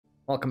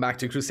Welcome back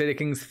to Crusader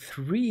Kings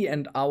III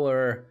and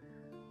our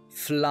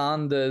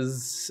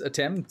Flanders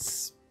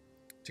attempts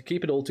to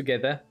keep it all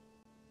together.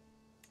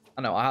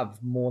 I know, I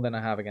have more than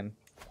I have again.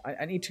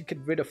 I need to get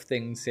rid of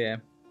things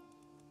here.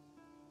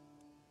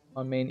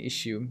 My main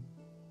issue.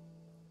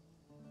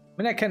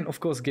 I mean, I can, of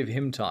course, give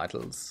him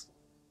titles.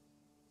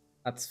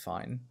 That's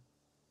fine.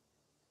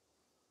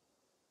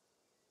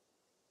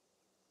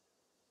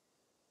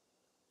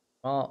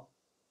 Well,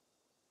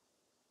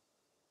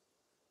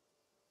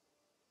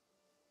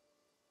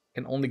 I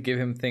can only give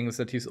him things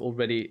that he's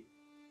already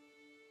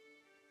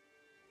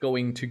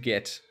going to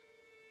get.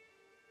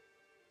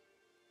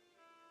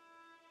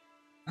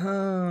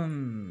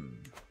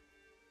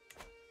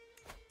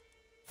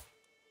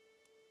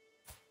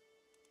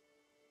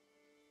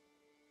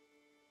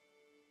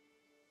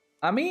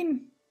 I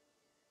mean,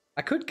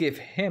 I could give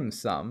him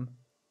some.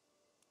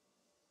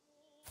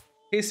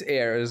 His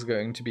heir is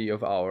going to be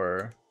of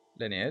our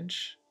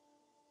lineage.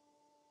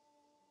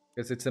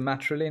 Because it's a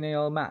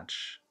matrilineal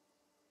match.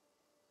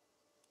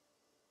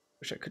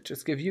 Wish I could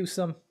just give you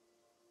some.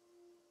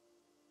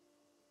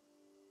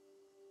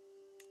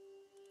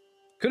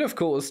 Could, of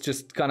course,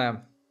 just kind of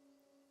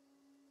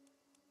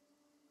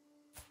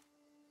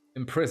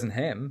imprison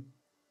him.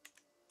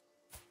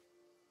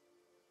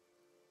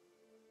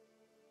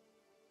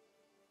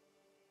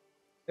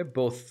 They're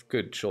both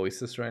good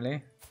choices,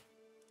 really.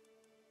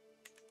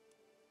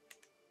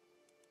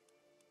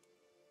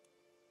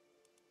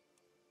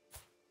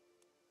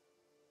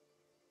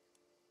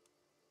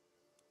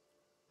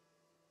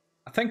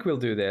 I think we'll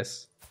do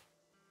this.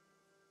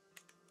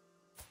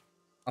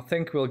 I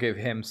think we'll give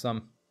him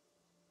some.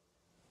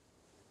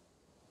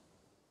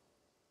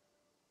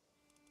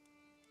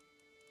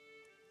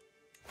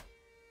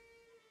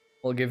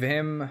 We'll give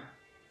him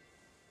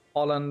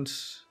Holland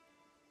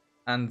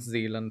and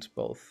Zealand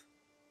both.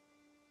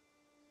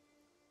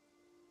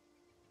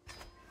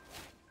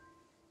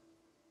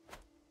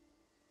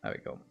 There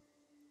we go.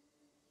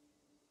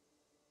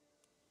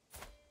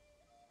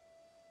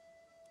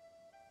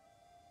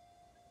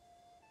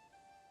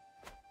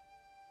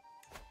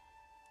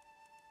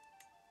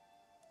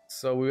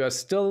 So we are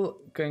still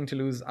going to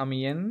lose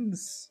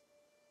Amiens.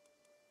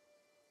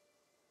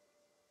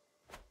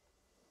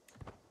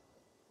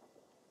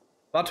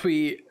 But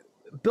we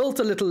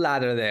built a little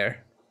ladder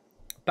there.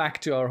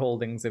 Back to our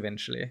holdings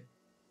eventually.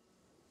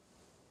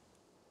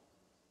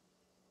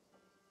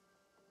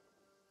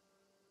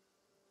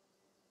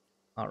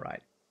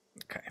 Alright.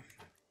 Okay.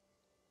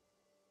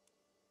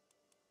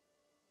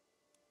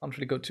 Can't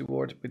really go to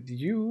war with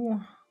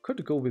you.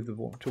 Could go with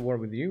to war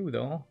with you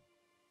though.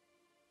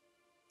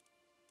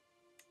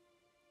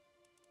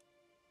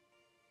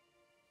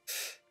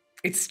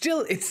 It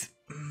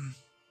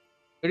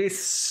is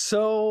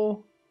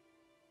so...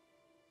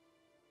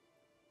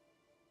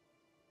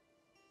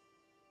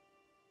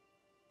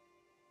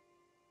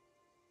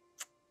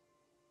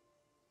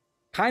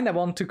 kind of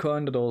want to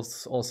coin, but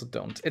also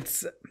don't.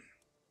 It's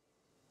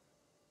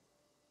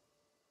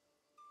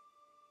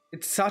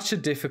such a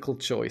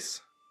difficult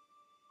choice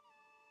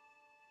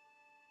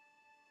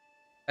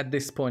at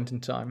this point in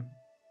time.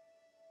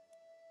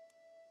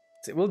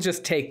 So we'll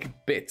just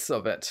take bits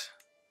of it.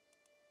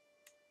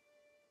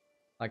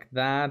 Like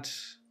that.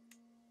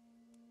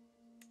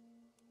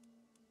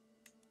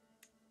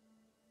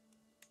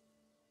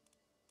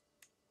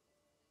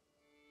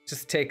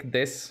 Just take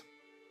this.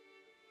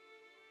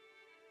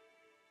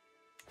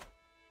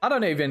 I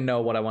don't even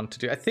know what I want to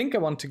do. I think I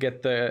want to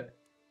get the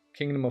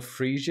Kingdom of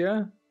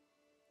Frisia.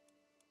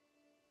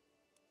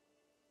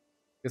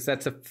 Because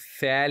that's a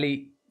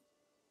fairly...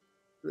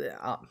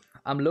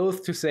 I'm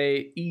loath to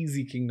say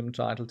easy kingdom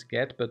title to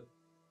get, but...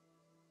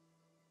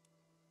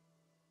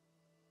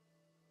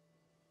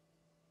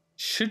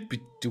 should be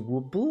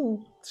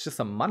doable. It's just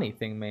a money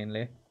thing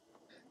mainly.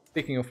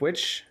 Speaking of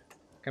which,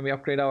 can we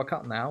upgrade our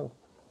cut now?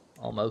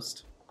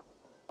 Almost.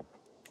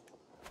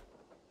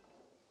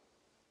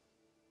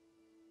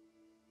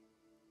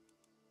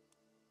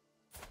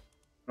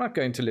 I'm not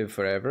going to live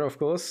forever, of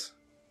course.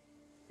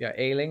 Yeah,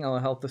 ailing, our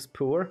health is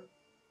poor.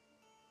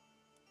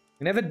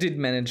 We never did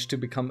manage to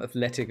become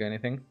athletic or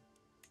anything.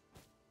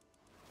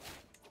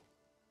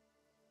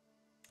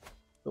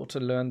 Daughter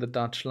learned the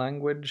Dutch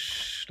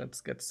language. Let's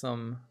get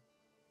some...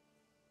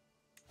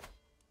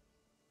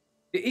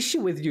 The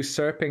issue with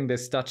usurping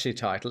this duchy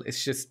title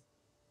is just...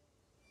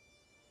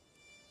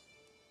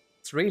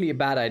 it's really a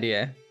bad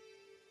idea.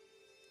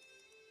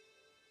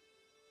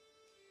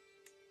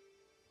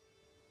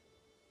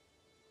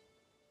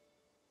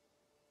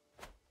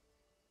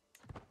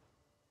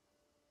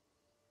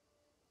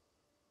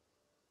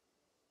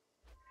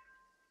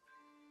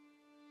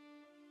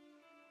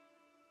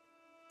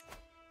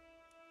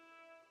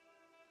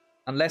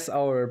 Unless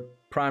our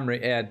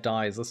primary heir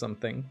dies or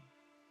something.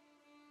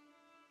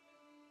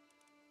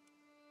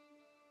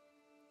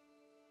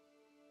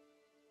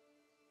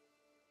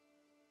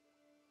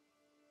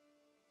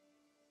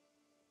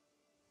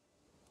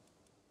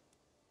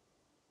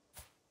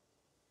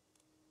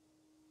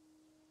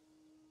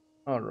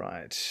 All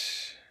right.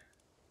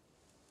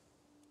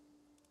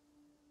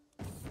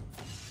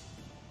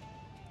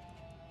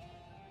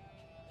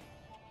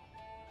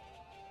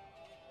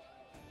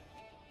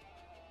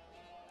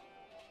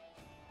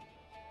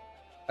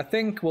 I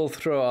think we'll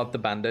throw out the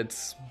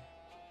bandits.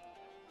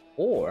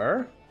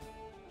 Or...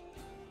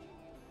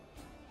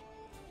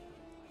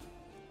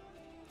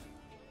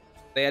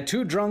 they are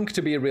too drunk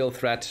to be a real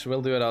threat.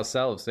 We'll do it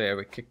ourselves. There,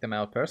 we kick them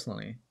out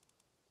personally.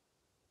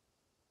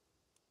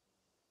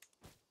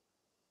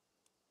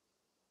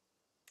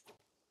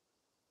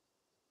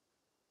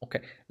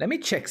 Okay, let me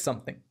check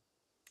something.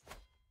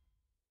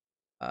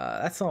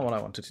 That's not what I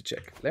wanted to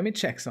check. Let me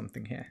check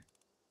something here.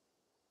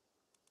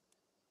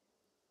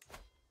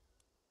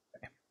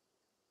 Okay.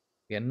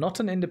 We are not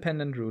an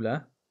independent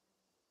ruler.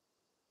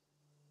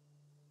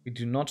 We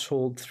do not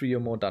hold 3 or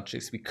more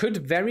duchies. We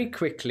could very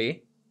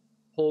quickly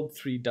hold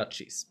 3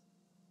 duchies.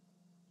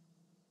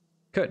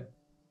 Could.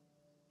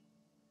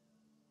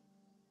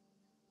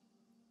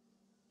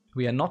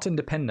 We are not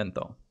independent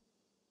though.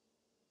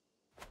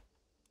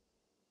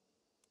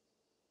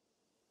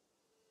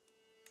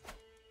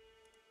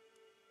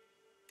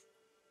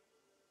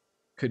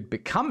 Could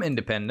become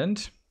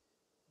independent.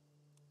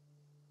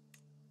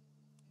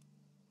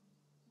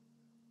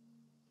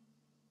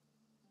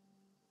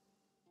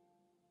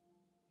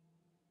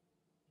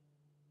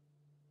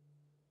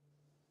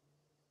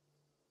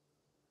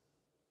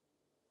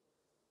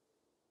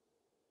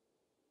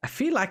 I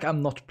feel like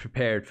I'm not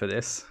prepared for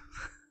this.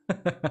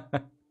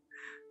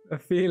 I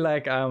feel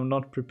like I'm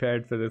not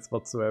prepared for this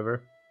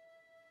whatsoever.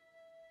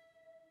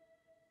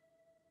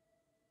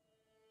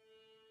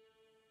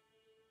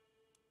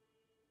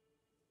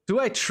 Do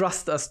I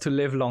trust us to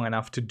live long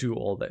enough to do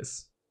all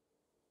this?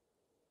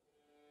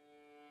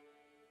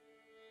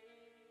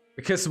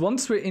 Because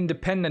once we're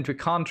independent, we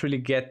can't really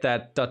get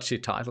that duchy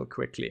title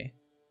quickly.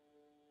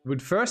 We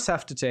would first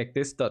have to take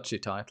this duchy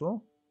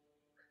title.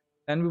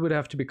 Then we would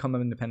have to become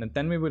independent.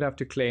 Then we would have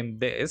to claim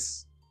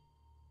this.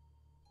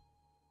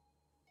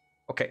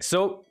 Okay,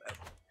 so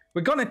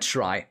we're gonna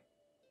try.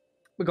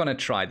 We're gonna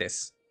try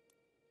this.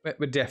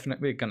 We're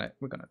definitely gonna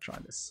try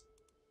this.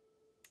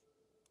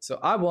 So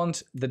I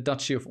want the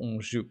Duchy of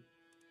Anjou.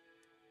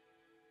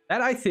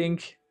 That I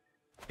think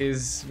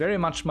is very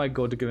much my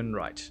God-given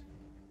right.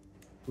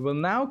 We will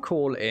now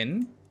call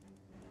in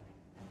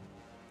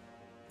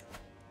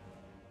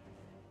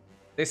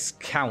this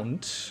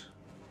count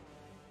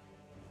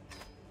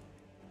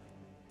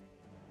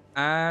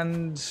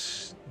and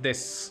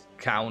this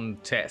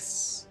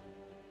countess.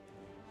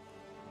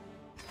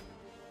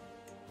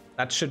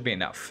 That should be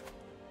enough.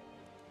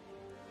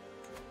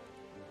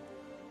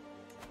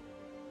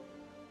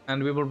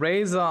 And we will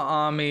raise our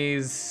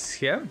armies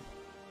here.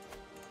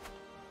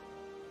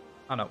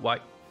 Oh no, why?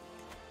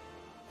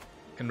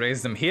 We can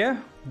raise them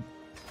here.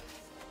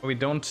 We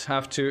don't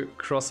have to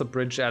cross a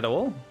bridge at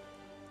all.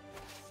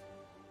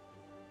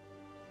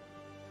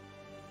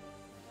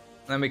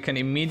 Then we can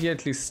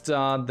immediately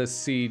start the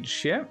siege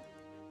here.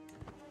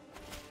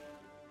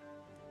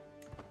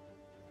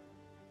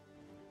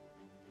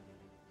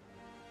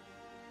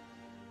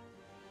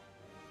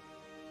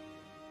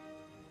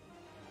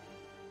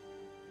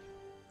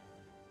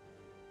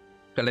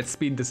 Okay, let's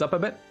speed this up a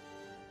bit.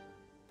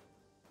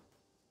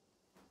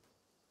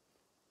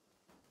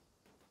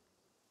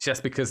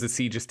 Just because the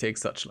sieges take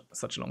such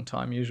a long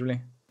time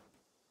usually.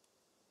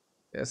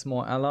 There's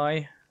more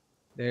ally.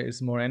 There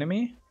is more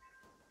enemy.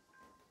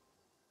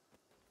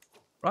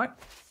 Right.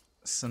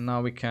 So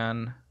now we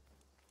can...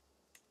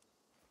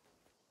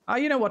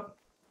 you know what?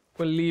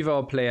 We'll leave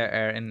our player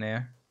heir in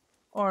there.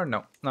 Or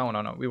no.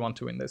 No. We want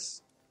to win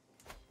this.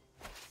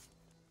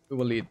 We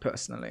will lead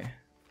personally.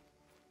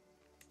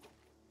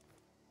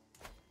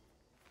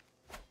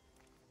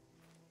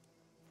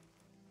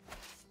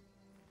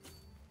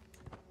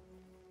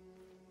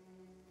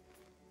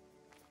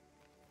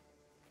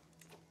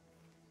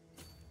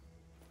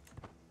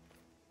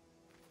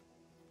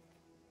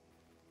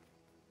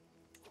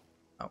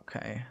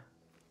 Okay.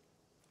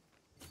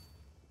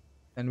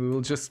 And we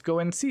will just go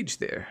and siege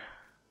there.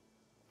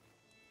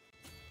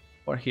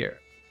 Or here.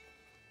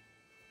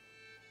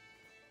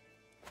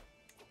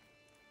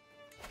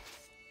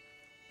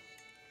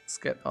 Let's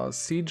get our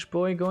siege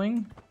boy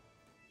going.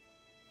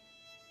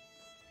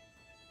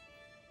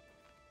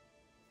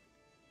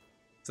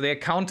 So they are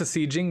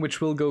counter-sieging,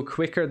 which will go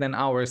quicker than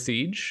our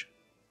siege.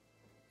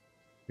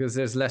 Because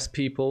there's less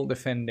people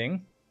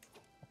defending.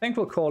 I think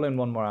we'll call in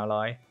one more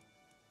ally.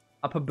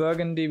 Upper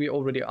Burgundy, we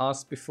already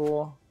asked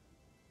before.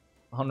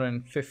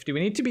 150. We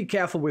need to be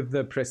careful with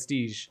the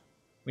prestige.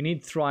 We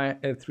need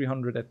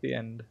 300 at the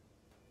end.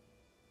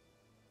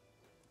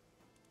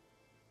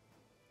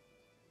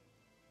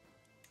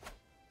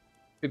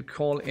 Could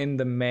call in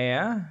the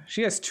mayor.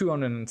 She has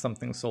 200 and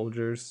something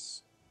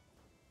soldiers.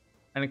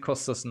 And it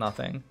costs us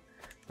nothing.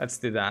 Let's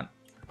do that.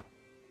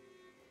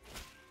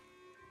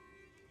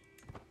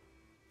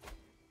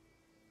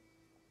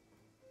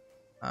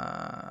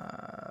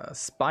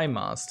 Spy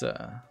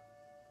Master.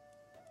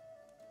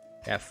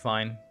 Yeah,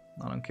 fine.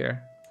 I don't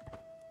care.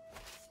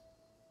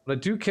 What I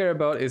do care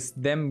about is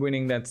them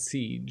winning that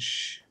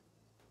siege.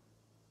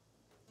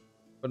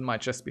 But it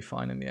might just be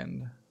fine in the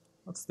end.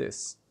 What's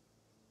this?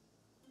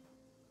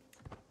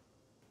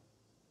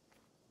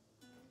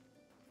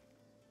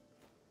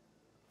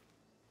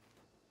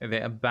 They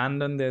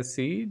abandoned their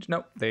siege.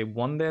 No, they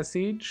won their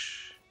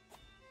siege.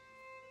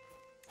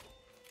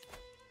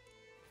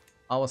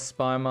 Our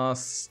spy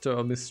master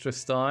or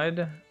mistress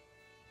died.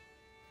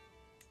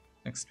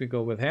 Next we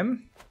go with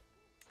him.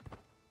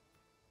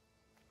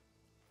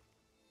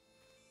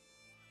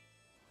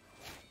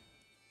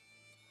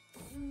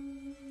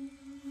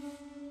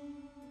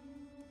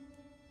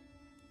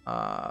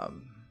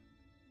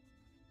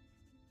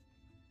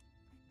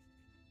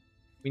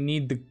 We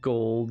need the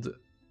gold.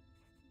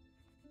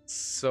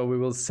 So we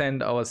will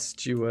send our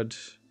steward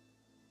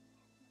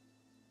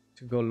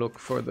to go look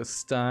for the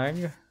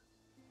stag.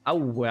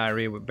 Oh,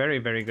 very, very,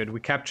 very good. We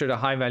captured a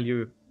high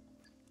value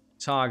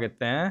target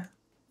there.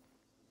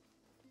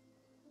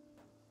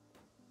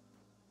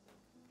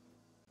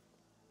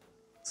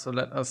 So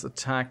let us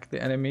attack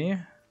the enemy.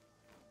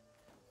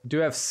 We do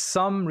have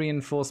some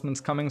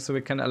reinforcements coming, so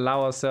we can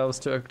allow ourselves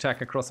to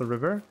attack across the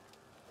river.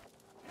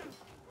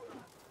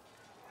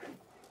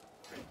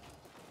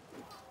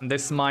 And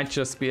this might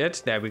just be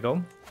it. There we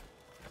go.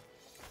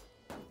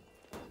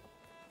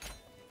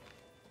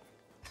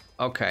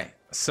 Okay,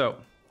 so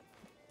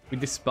we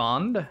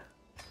disband.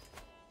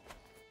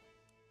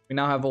 We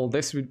now have all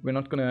this. We're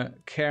not gonna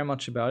care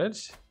much about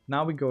it.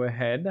 Now we go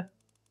ahead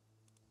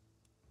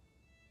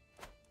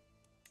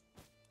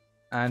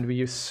and we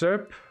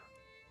usurp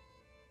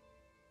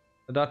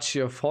the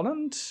Duchy of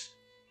Holland,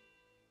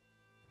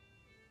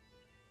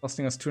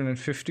 costing us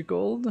 250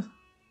 gold.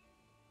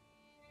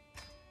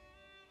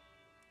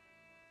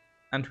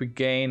 And we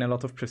gain a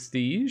lot of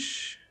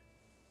prestige.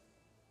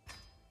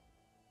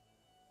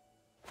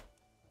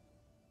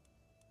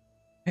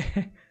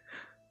 Can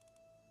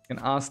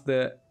ask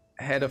the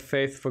head of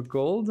faith for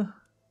gold.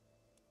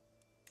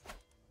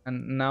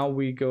 And now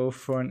we go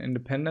for an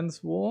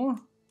independence war.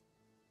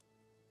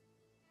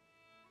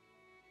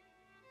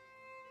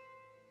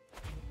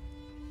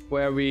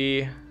 Where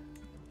we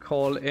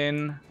call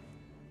in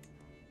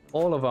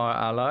all of our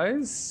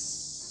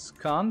allies.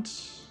 Can.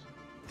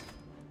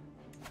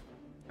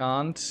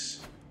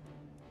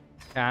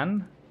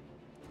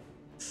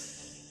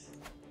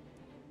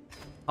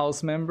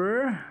 House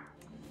member.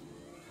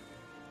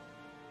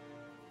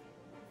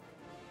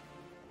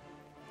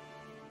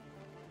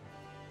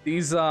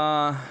 These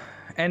are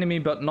enemy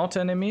but not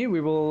enemy.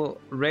 We will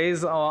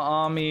raise our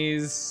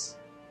armies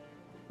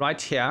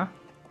right here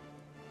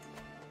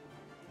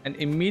and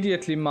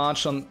immediately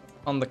march on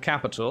the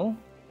capital.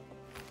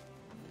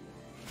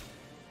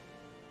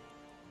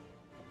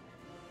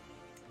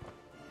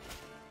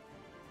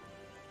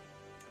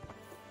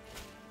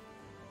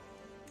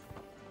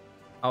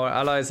 Our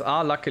allies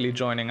are luckily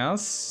joining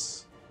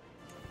us.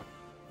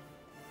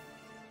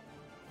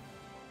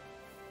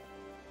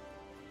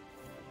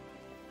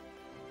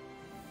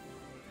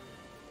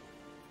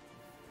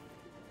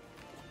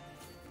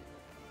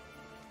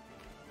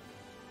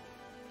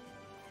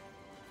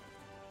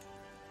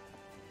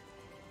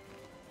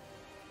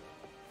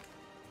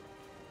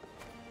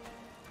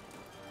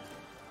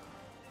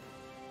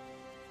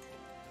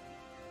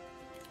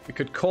 We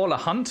could call a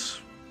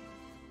hunt.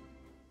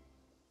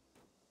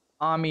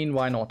 I mean,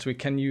 why not? We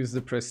can use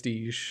the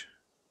prestige.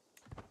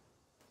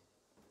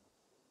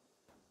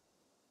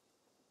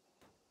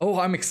 Oh,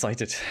 I'm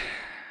excited.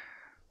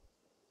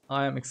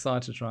 I am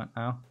excited right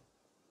now.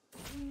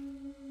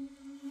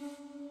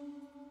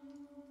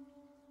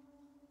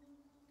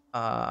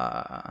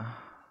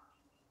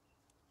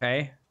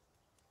 Okay.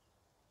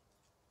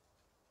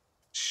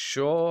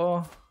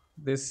 Sure,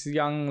 this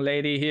young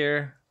lady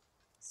here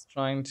is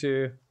trying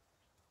to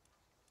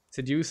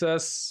seduce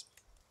us.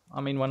 I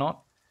mean, why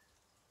not?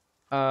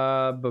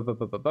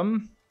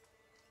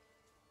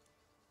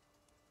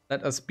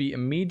 Let us be a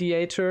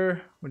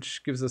mediator,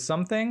 which gives us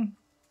something.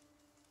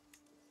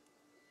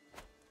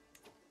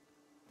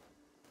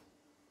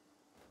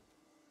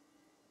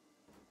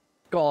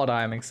 God,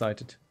 I am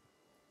excited.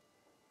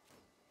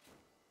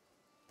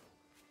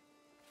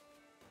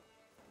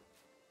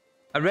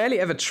 I rarely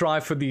ever try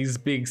for these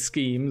big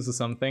schemes or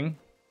something.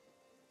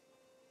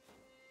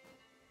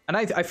 And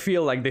I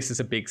feel like this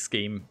is a big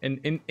scheme.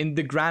 In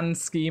the grand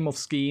scheme of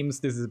schemes,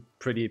 this is a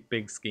pretty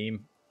big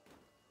scheme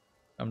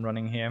I'm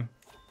running here.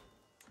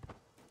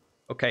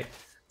 Okay.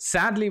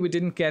 Sadly, we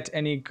didn't get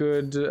any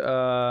good...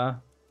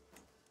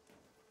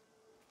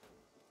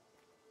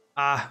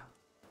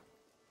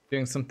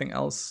 doing something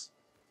else.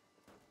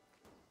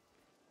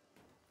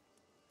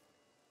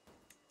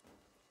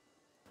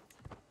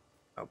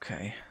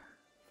 Okay.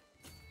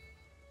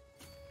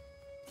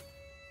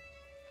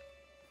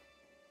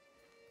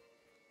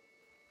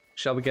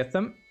 Shall we get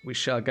them? We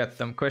shall get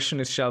them. Question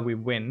is, shall we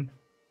win?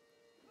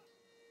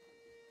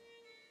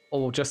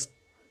 Oh, just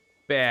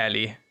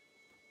barely.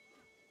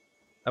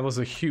 That was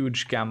a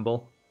huge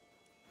gamble.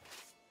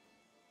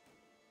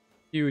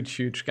 Huge,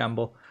 huge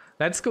gamble.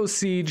 Let's go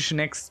siege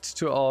next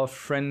to our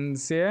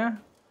friends here.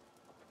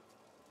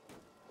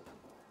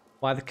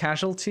 Why the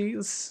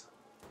casualties?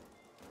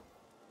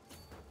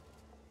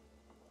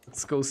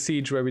 Let's go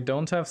siege where we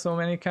don't have so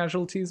many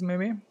casualties,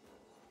 maybe.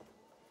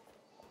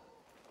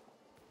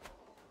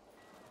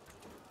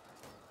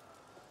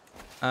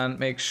 And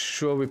make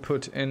sure we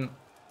put in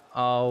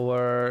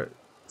our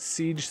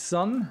siege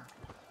sun.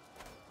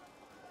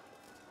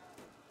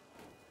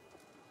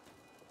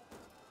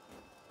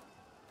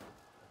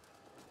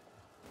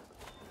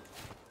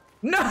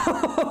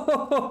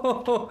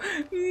 No!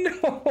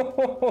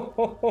 No!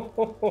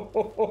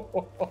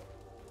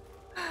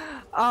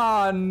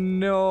 Ah,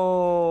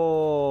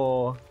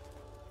 no!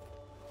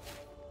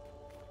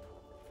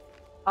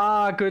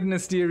 Ah,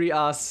 goodness dearie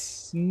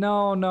us.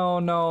 No, no,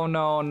 no,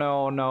 no,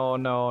 no, no,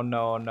 no,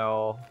 no,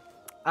 no.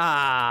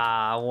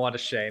 Ah, what a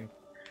shame.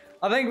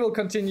 I think we'll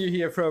continue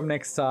here from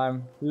next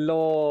time.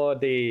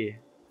 Lordy.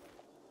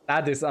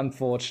 That is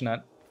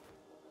unfortunate.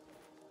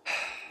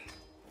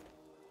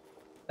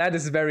 That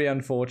is very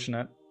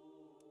unfortunate.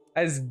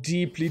 That is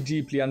deeply,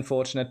 deeply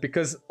unfortunate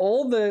because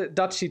all the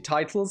duchy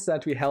titles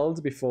that we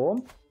held before,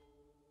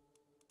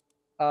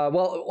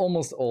 well,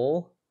 almost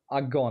all,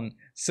 are gone.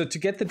 So to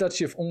get the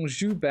Duchy of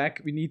Anjou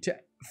back, we need to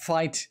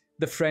fight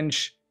the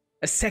French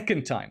a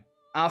second time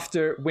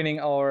after winning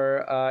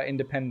our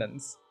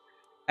independence.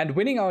 And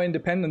winning our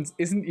independence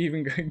isn't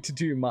even going to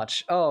do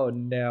much. Oh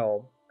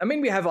no. I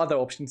mean, we have other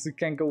options. We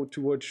can go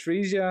towards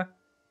Frisia.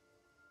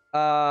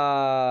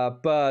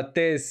 But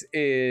this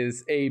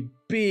is a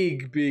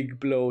big, big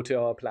blow to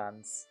our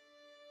plans.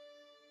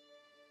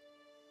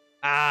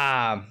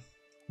 Ah,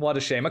 what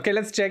a shame. Okay,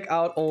 let's check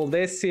out all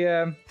this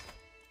here.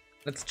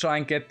 Let's try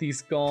and get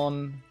these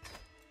gone.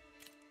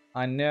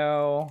 I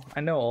know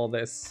all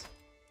this.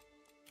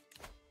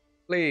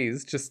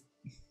 Please, just...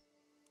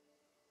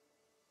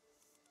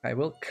 I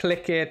will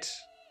click it.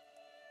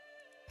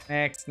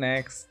 Next,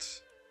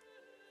 next.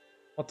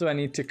 What do I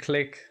need to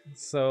click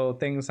so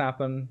things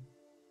happen?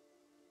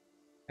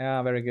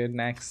 Yeah, very good.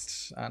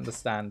 Next. I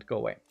understand. Go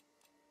away.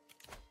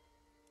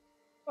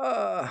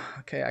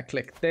 Okay, I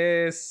click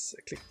this.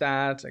 I click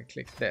that. I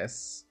click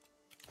this.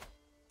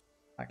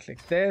 I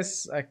click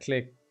this. I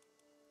click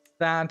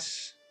that.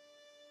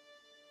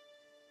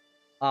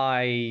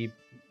 I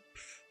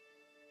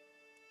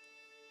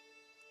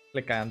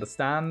click I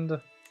understand.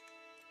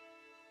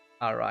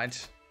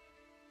 Alright.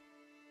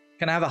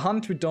 Can I have a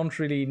hunt? We don't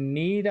really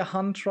need a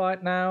hunt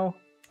right now.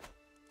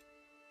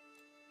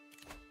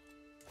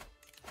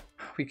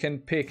 We can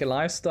pick a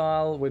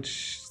lifestyle,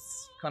 which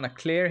is kind of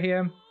clear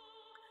here.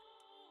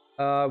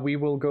 We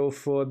will go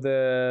for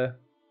the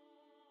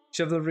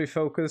chivalry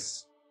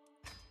focus,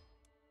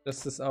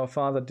 just as our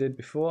father did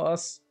before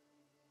us.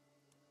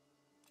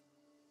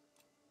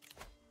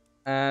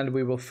 And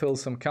we will fill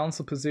some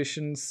council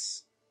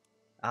positions.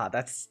 Ah,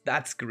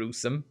 that's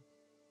gruesome.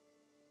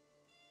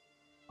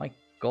 My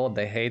god,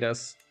 they hate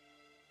us.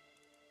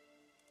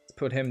 Let's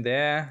put him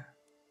there.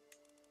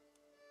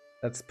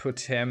 Let's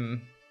put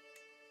him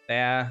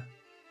there.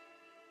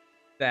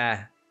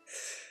 There.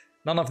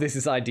 None of this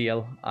is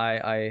ideal,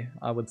 I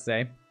would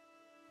say.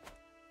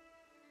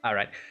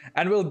 Alright.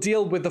 And we'll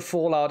deal with the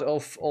fallout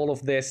of all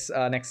of this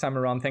next time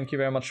around. Thank you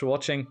very much for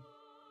watching.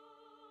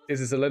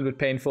 This is a little bit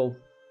painful.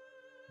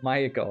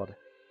 My god.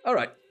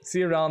 Alright. See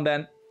you around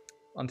then.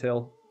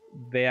 Until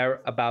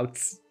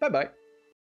thereabouts. Bye-bye.